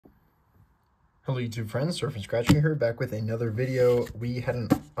Hello YouTube friends, Surfing Scratching here, back with another video. We had an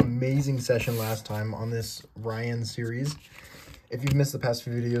amazing session last time on this Ryan series. If you've missed the past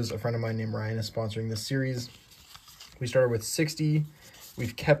few videos, a friend of mine named Ryan is sponsoring this series. We started with 60,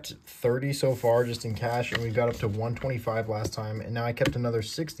 we've kept 30 so far just in cash, and we got up to 125 last time, and now I kept another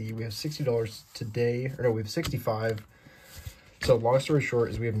 60. We have $60 today, or no, we have 65. So long story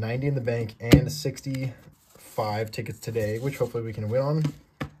short is we have 90 in the bank and 65 tickets today, which hopefully we can win on.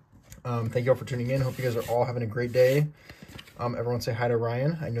 Thank you all for tuning in. Hope you guys are all having a great day. Everyone say hi to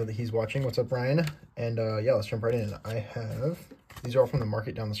Ryan. I know that he's watching. What's up, Ryan? And yeah, let's jump right in. These are all from the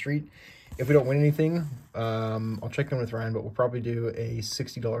market down the street. If we don't win anything, I'll check in with Ryan, but we'll probably do a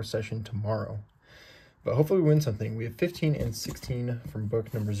 $60 session tomorrow. But hopefully we win something. We have 15 and 16 from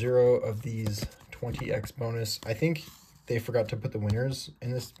book number 0 of these 20x bonus. I think they forgot to put the winners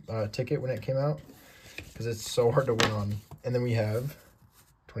in this ticket when it came out because it's so hard to win on. And then we have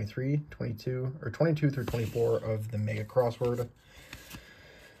 23, 22, or 22 through 24 of the mega crossword,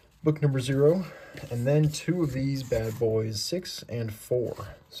 book number 0, and then 2 of these bad boys, 6 and 4.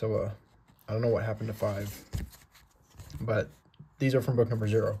 So I don't know what happened to 5, but these are from book number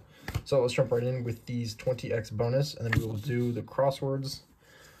 0. So let's jump right in with these 20x bonus, and then we will do the crosswords.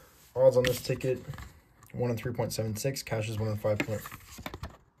 Odds on this ticket: 1 in 3.76, cash is 1 in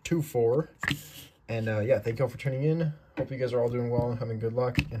 5.24. And yeah, thank you all for tuning in. Hope you guys are all doing well and having good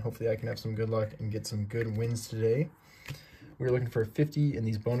luck, and hopefully I can have some good luck and get some good wins today. We're looking for 50 in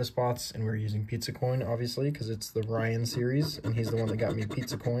these bonus spots, and we're using Pizza Coin, obviously, because it's the Ryan series, and he's the one that got me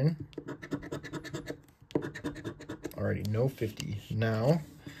Pizza Coin. Alrighty, no 50. Now,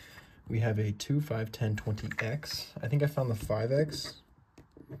 we have a 2, 5, 10, 20x. I think I found the 5x.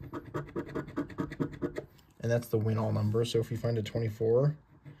 And that's the win all number, so if we find a 24,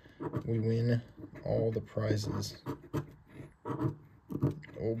 we win all the prizes.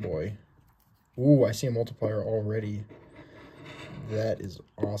 Oh boy. Ooh, I see a multiplier already. That is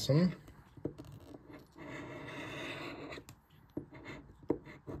awesome.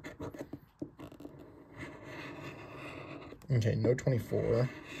 Okay, no 24.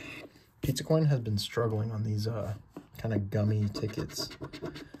 Pizza Coin has been struggling on these kind of gummy tickets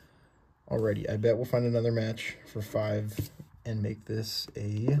already. I bet we'll find another match for 5 and make this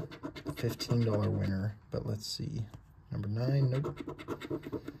a $15 winner. But let's see. Number 9, nope.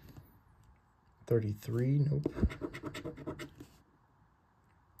 33, nope.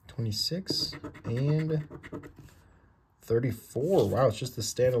 26 and 34. Wow, it's just the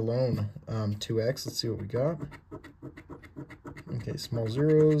standalone 2x. Let's see what we got. Okay, small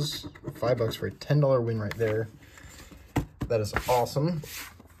zeros. $5 for a $10 win right there. That is awesome.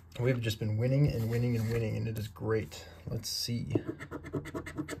 We've just been winning and winning and winning, and it is great. Let's see.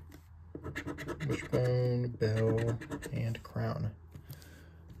 Wishbone, bell, and crown.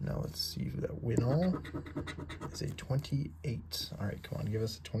 Now let's see who that win all is. A 28. All right, come on, give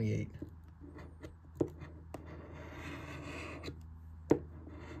us a 28.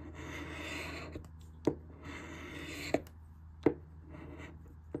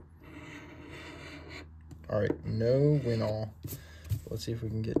 All right, no win all. Let's see if we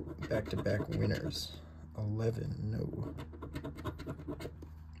can get back-to-back winners. 11, no.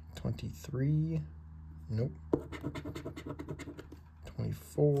 23, nope.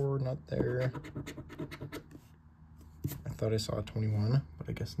 24, not there. I thought I saw a 21, but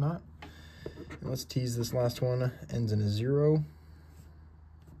I guess not. And let's tease this last one. Ends in a 0.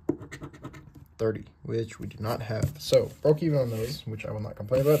 30, which we do not have. So, broke even on those, which I will not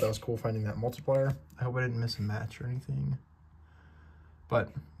complain about. That was cool finding that multiplier. I hope I didn't miss a match or anything. But,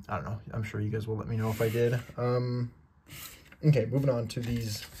 I don't know. I'm sure you guys will let me know if I did. Okay, moving on to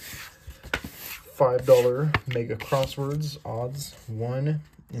these $5 mega crosswords. Odds: 1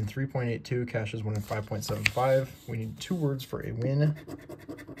 in 3.82, cash is 1 in 5.75. We need 2 words for a win.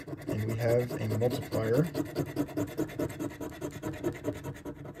 And we have a multiplier.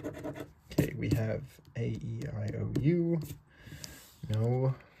 Okay, we have A-E-I-O-U.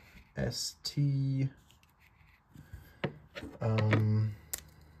 No. S-T.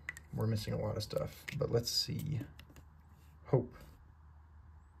 We're missing a lot of stuff, but let's see. Hope.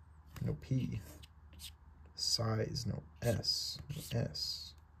 No P. Size. No S. No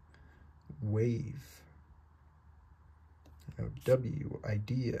S. Wave. No W.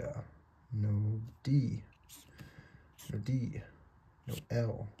 Idea. No D. No D. No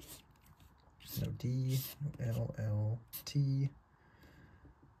L. No D. No L. L. T.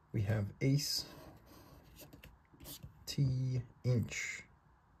 We have ace. T. Inch.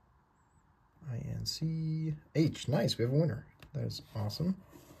 I-N-C. H. Nice, we have a winner. That is awesome.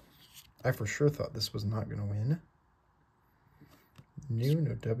 I for sure thought this was not going to win. New,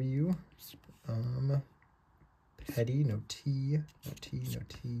 no W. Petty, no T, no T, no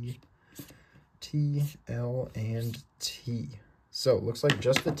T. T, L, and T. So it looks like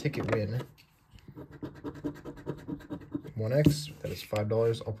just the ticket win. 1x, that is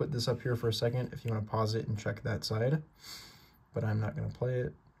 $5. I'll put this up here for a second if you want to pause it and check that side. But I'm not going to play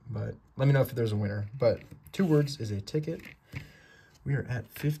it. But let me know if there's a winner. But 2 words is a ticket. We are at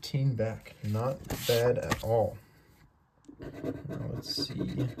 15 back. Not bad at all. Now let's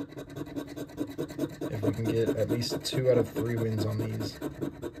see if we can get at least 2 out of 3 wins on these.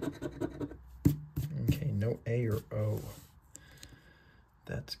 Okay, no A or O.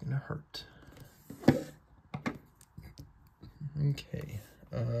 That's gonna hurt. Okay,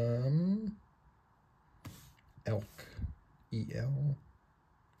 elk, E-L,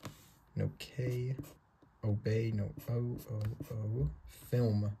 no K, obey, no O,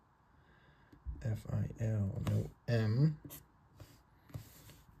 film, F-I-L, no M,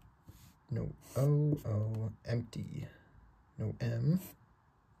 no O, empty, no M,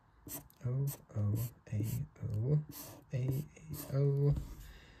 O,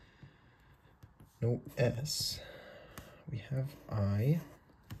 no S. We have I,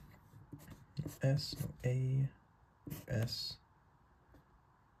 no S, no A, no S.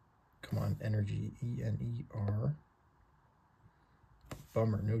 Come on, energy, E-N-E-R.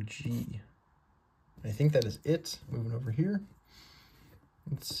 Bummer, no G. I think that is it. Moving over here.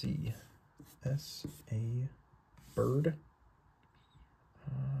 Let's see. S-A, bird.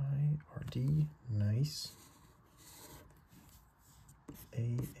 I-R-D, nice.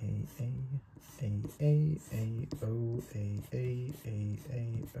 A-O,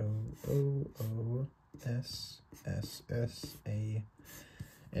 S-S-A,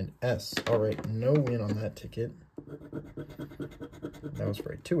 and S. All right, no win on that ticket. That was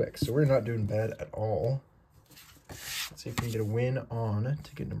for a 2x, so we're not doing bad at all. Let's see if we can get a win on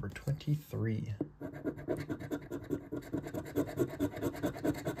ticket number 23.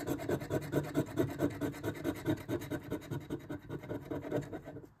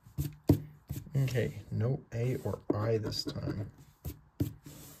 Okay, no A or I this time.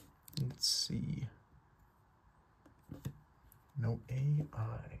 Let's see. No A,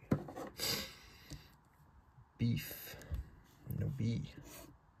 I. Beef. No B.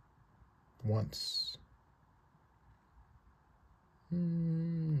 Once.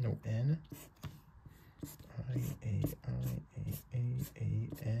 No N. I-A-N.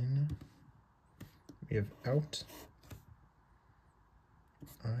 We have out.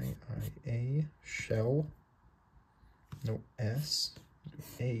 I-I-A. Shell. No S.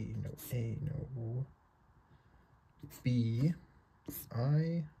 No A. No B.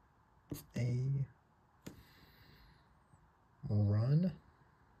 I-A. Run.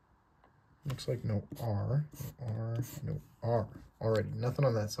 Looks like no R. No R. No R. Alrighty, nothing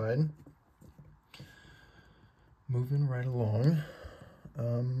on that side. Moving right along.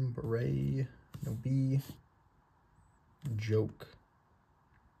 Beret. No B. Joke.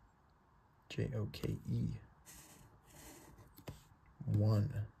 J-O-K-E.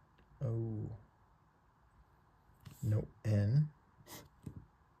 1. O. No N.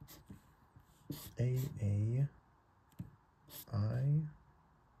 A-A. I-S-I-A-N-E,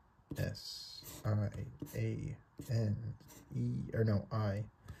 or no, I.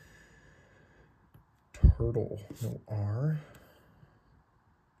 Turtle, no R.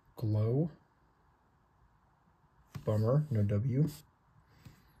 Glow. Bummer, no W.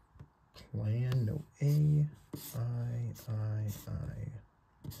 Plan, no A.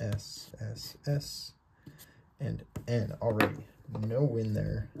 I-S-S-S. And N, already. No win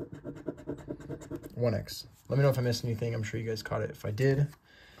there. 1x. Let me know if I missed anything. I'm sure you guys caught it if I did.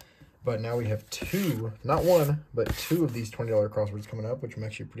 But now we have 2, not 1, but 2 of these $20 crosswords coming up, which I'm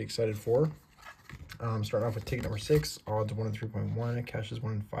actually pretty excited for. Starting off with ticket number 6, odds 1 in 3.1, cash is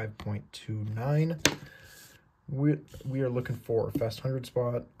 1 in 5.29. We are looking for a fast 100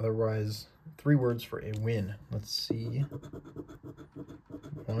 spot, otherwise 3 words for a win. Let's see.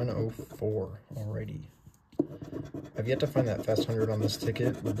 104, alrighty. I've yet to find that fast 100 on this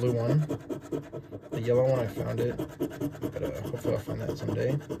ticket, the blue one. The yellow one, I found it, but hopefully I'll find that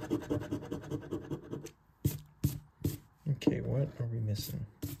someday. Okay, what are we missing?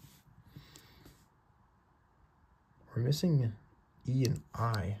 We're missing E and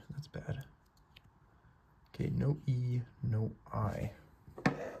I. That's bad. Okay, no E, no I.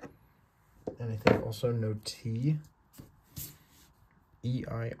 And I think also no T.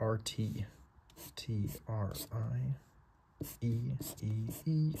 E-I-R-T. T-R-I-E-E-E-I.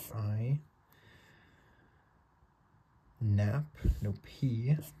 Nap, no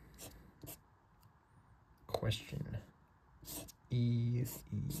P. Question. E,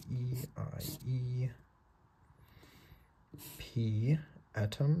 I, E. P,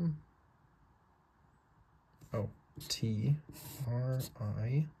 atom. Oh, T, R,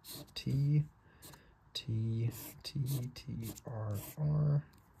 I, T, T, T, T, R, R.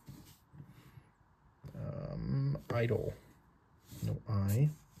 Idle. No I.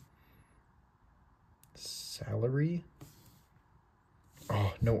 Salary.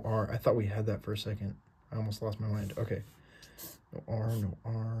 Oh, no R. I thought we had that for a second. I almost lost my mind. Okay. No R, no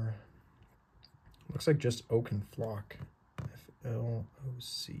R. Looks like just oak and flock. F-L-O-C-K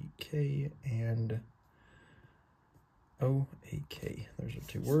and O-A-K. Those are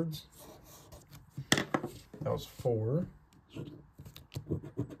 2 words. That was 4.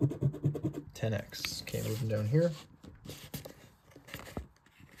 10x. Okay, moving down here.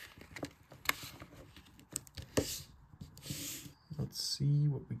 Let's see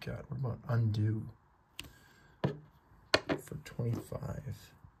what we got. What about undo? For 25.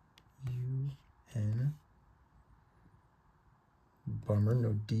 U-N. Bummer,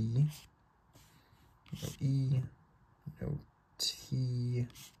 no D. No E. No T.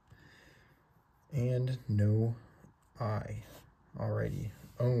 And no I. Alrighty.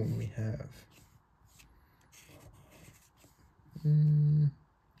 Own we have.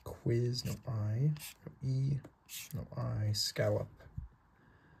 Quiz, no I. No E. No I. Scallop.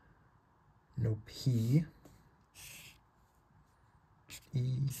 No P.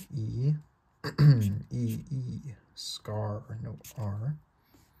 E, E. E, E. Scar, no R.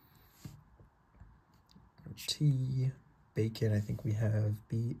 No T. Bacon, I think we have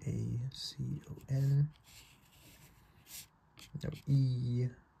B-A-C-O-N. No E.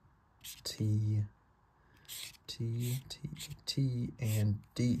 T. T, T, T, and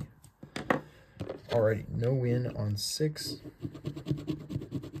D. Alrighty, no win on 6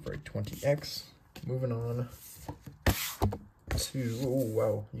 for a 20x. Moving on to, oh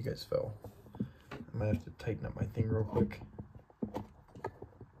wow, you guys fell. I might have to tighten up my thing real quick.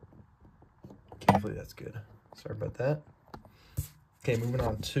 Okay, hopefully that's good. Sorry about that. Okay, moving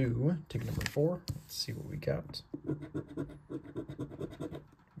on to ticket number 4. Let's see what we got.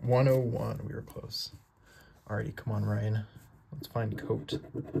 101, we were close. Alrighty, come on, Ryan. Let's find coat.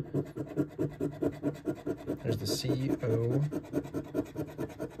 There's the C-O-A.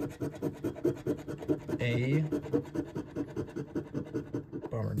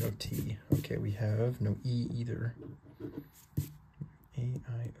 Bummer, no T. Okay, we have no E either.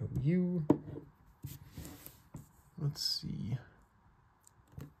 A-I-O-U. Let's see.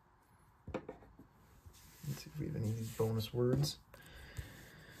 Let's see if we have any of these bonus words.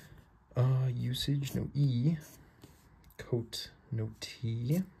 Usage, no E. Coat, no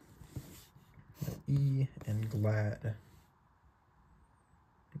T. No E, and glad.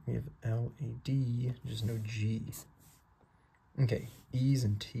 We have L-A-D, just no G. Okay, E's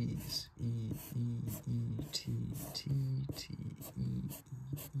and T's. E, E, E, T, T, T, E, E,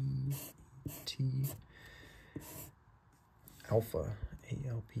 E, T. Alpha,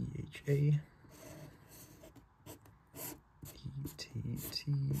 A-L-P-H-A.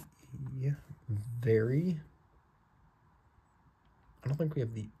 E-T-T-E. Very. I don't think we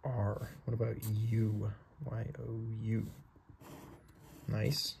have the R. What about U? Y-O-U.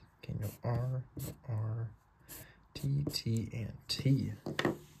 Nice. Okay, no R, no R. T, T, and T.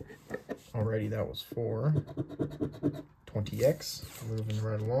 Alrighty, that was 4. 20x. Moving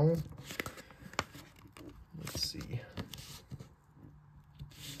right along. Let's see.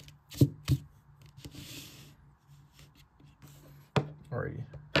 Alrighty.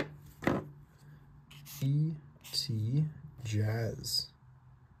 E-T, jazz.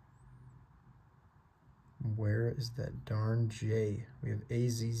 Where is that darn J? We have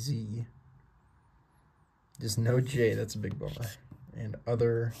A-Z-Z. Just no J, that's a big bummer. And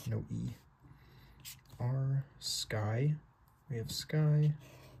other, no E. R, sky. We have sky.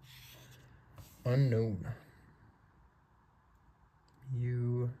 Unknown.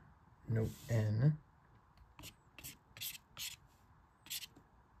 U, no N.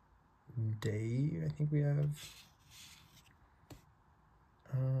 Day, I think we have.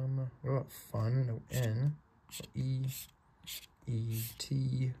 What about fun? No N. E, E,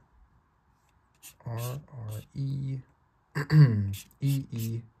 T, R, R, E, E,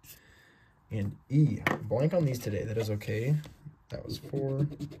 E, and E. Blank on these today. That is okay. That was 4.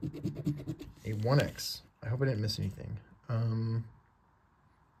 A 1x. I hope I didn't miss anything. I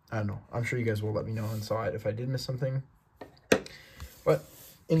don't know. I'm sure you guys will let me know on side if I did miss something. But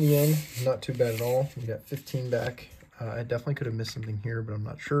in the end, not too bad at all. We got 15 back. I definitely could have missed something here, but I'm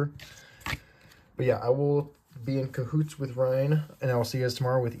not sure. But yeah, I will be in cahoots with Ryan, and I'll see you guys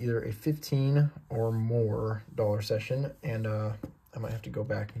tomorrow with either a $15 or more session, and I might have to go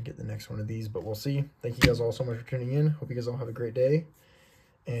back and get the next one of these, but we'll see. Thank you guys all so much for tuning in. Hope you guys all have a great day,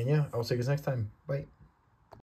 and yeah, I'll see you guys next time. Bye.